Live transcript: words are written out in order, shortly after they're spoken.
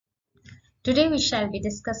Today we shall be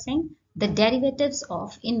discussing the derivatives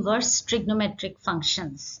of inverse trigonometric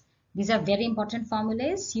functions. These are very important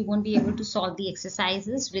formulas. You won't be able to solve the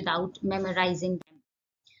exercises without memorizing them.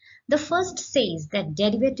 The first says that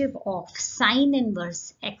derivative of sine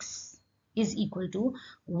inverse x is equal to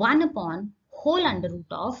 1 upon whole under root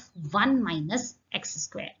of 1 minus x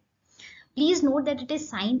square. Please note that it is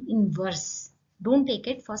sine inverse. Don't take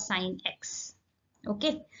it for sine x.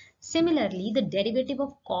 Okay. Similarly, the derivative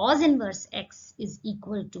of cos inverse x is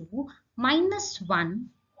equal to minus 1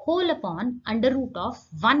 whole upon under root of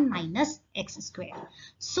 1 minus x square.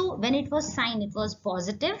 So when it was sine, it was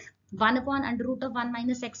positive 1 upon under root of 1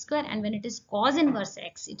 minus x square, and when it is cos inverse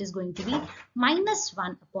x, it is going to be minus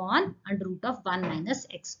 1 upon under root of 1 minus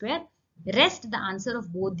x square. Rest, the answer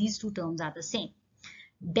of both these two terms are the same.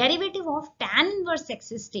 Derivative of tan inverse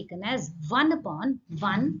x is taken as 1 upon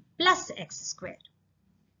 1 plus x square.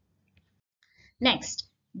 Next,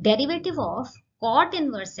 derivative of cot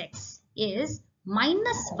inverse x is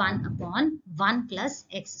minus 1 upon 1 plus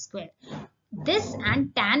x square. This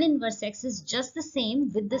and tan inverse x is just the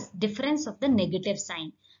same with this difference of the negative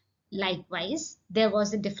sign. Likewise, there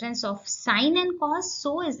was a difference of sine and cos,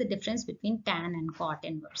 so is the difference between tan and cot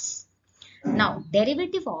inverse. Now,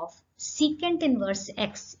 derivative of secant inverse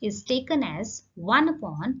x is taken as 1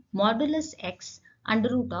 upon modulus x under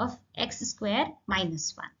root of x square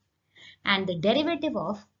minus 1. And the derivative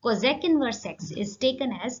of cosec inverse x is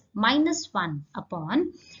taken as minus 1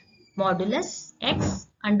 upon modulus x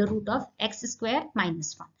under root of x square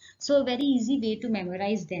minus 1. So a very easy way to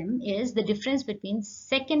memorize them is the difference between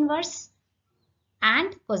sec inverse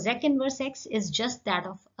and cosec inverse x is just that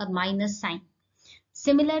of a minus sign.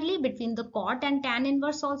 Similarly, between the cot and tan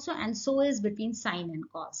inverse also, and so is between sine and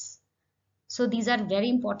cos. So these are very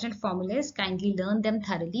important formulas. Kindly learn them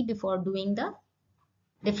thoroughly before doing the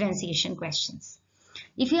differentiation questions.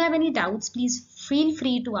 If you have any doubts, please feel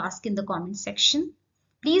free to ask in the comment section.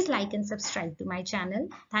 Please like and subscribe to my channel.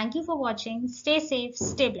 Thank you for watching. Stay safe,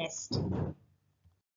 stay blessed.